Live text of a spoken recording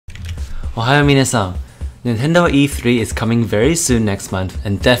Ohayo minasan. Nintendo E3 is coming very soon next month,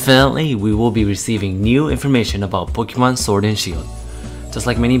 and definitely we will be receiving new information about Pokemon Sword and Shield. Just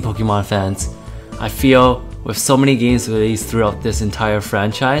like many Pokemon fans, I feel with so many games released throughout this entire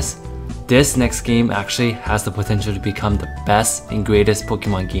franchise, this next game actually has the potential to become the best and greatest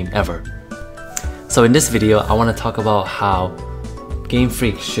Pokemon game ever. So in this video, I want to talk about how Game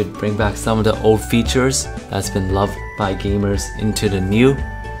Freak should bring back some of the old features that's been loved by gamers into the new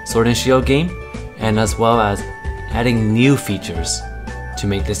Sword and Shield game, and as well as adding new features to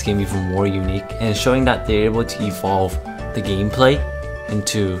make this game even more unique and showing that they're able to evolve the gameplay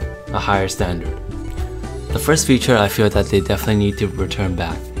into a higher standard. The first feature I feel that they definitely need to return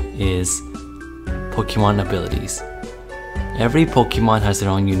back is Pokemon abilities. Every Pokemon has their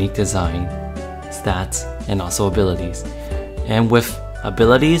own unique design, stats, and also abilities. And with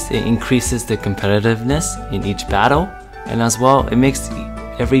abilities, it increases the competitiveness in each battle, and as well, it makes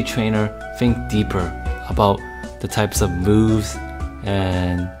every trainer think deeper about the types of moves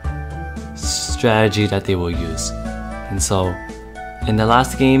and strategy that they will use. And so, in the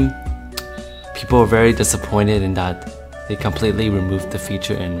last game, people were very disappointed in that they completely removed the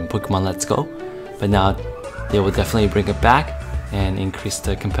feature in Pokemon Let's Go, but now they will definitely bring it back and increase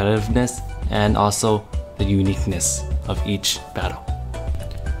the competitiveness and also the uniqueness of each battle.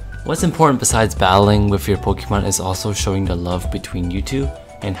 What's important besides battling with your Pokemon is also showing the love between you two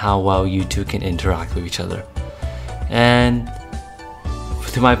and how well you two can interact with each other. And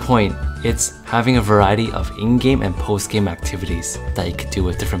to my point, it's having a variety of in-game and post-game activities that you could do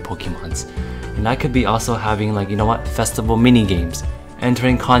with different Pokemons. And that could be also having, like, festival mini-games,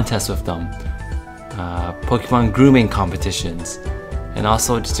 entering contests with them, Pokemon grooming competitions, and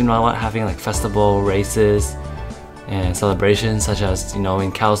also just, having like festival races and celebrations, such as, in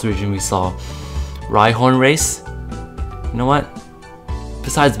Kalos region we saw Rhyhorn race. You know what?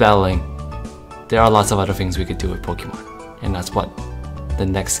 Besides battling, there are lots of other things we could do with Pokemon, and that's what the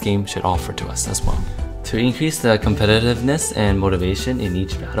next game should offer to us as well. To increase the competitiveness and motivation in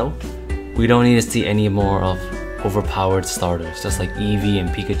each battle, we don't need to see any more of overpowered starters, just like Eevee and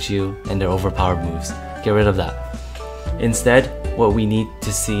Pikachu and their overpowered moves. Get rid of that. Instead, what we need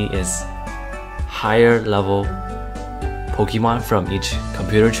to see is higher level Pokemon from each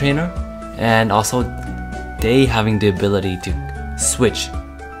computer trainer, and also they having the ability to switch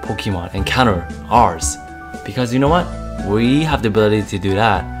Pokemon and counter ours. Because you know what? We have the ability to do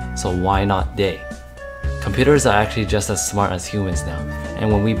that, so why not they? Computers are actually just as smart as humans now,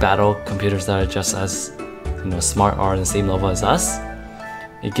 and when we battle computers that are just as smart or on the same level as us,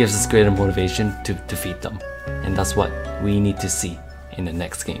 it gives us greater motivation to defeat them. And that's what we need to see in the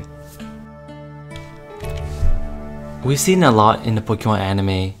next game. We've seen a lot in the Pokemon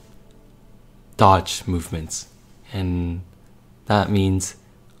anime dodge movements, and that means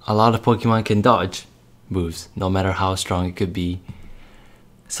a lot of Pokemon can dodge moves, no matter how strong it could be.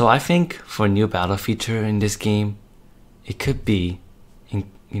 So I think for a new battle feature in this game, it could be,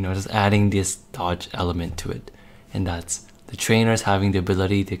 just adding this dodge element to it, and that's the trainers having the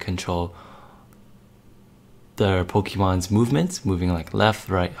ability to control their Pokemon's movements, moving like left,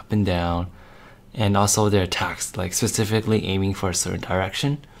 right, up and down, and also their attacks, like specifically aiming for a certain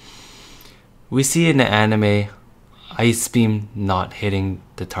direction. We see in the anime Ice Beam not hitting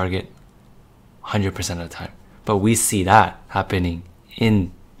the target 100% of the time, but we see that happening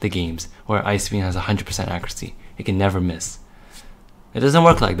in the games where Ice Beam has 100% accuracy. It can never miss. It doesn't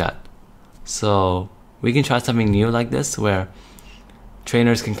work like that. So we can try something new like this where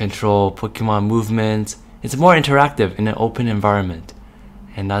trainers can control Pokemon movements. It's more interactive in an open environment,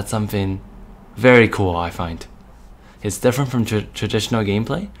 and that's something very cool, I find. It's different from traditional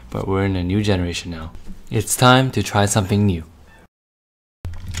gameplay, but we're in a new generation now. It's time to try something new.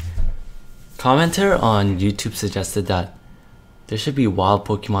 Commenter on YouTube suggested that there should be wild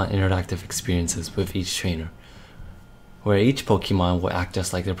Pokemon interactive experiences with each trainer, where each Pokemon will act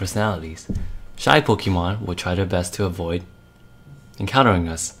just like their personalities. Shy Pokemon will try their best to avoid encountering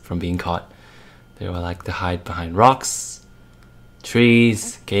us from being caught. They will like to hide behind rocks,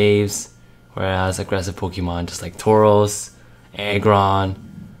 trees, caves, whereas aggressive Pokemon just like Tauros, Aggron,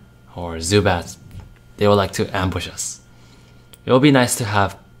 or Zubats, they will like to ambush us. It will be nice to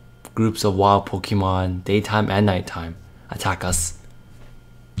have groups of wild Pokemon, daytime and nighttime, attack us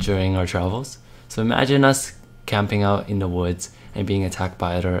during our travels. So imagine us camping out in the woods and being attacked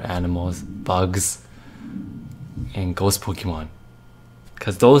by other animals, bugs, and ghost Pokemon.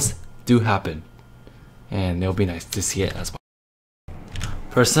 Because those do happen, and it'll be nice to see it as well.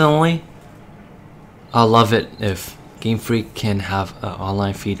 Personally, I'll love it if Game Freak can have an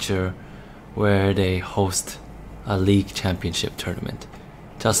online feature where they host a league championship tournament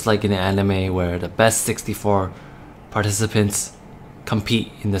just like in the anime where the best 64 participants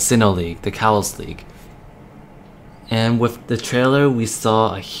compete in the Sinnoh League, the Kalos League. And with the trailer, we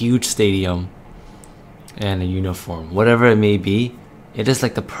saw a huge stadium and a uniform. Whatever it may be, it is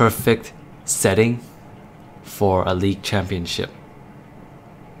like the perfect setting for a league championship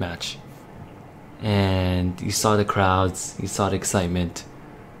match. And you saw the crowds, you saw the excitement.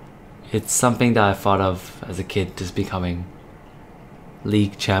 It's something that I thought of as a kid, just becoming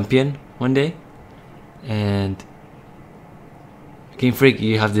league champion one day. And Game Freak,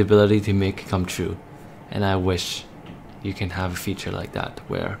 you have the ability to make it come true. And I wish you can have a feature like that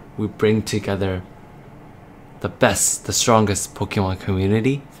where we bring together the best, the strongest Pokemon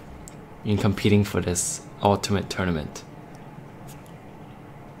community in competing for this ultimate tournament.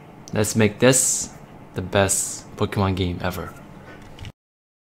 Let's make this the best Pokemon game ever.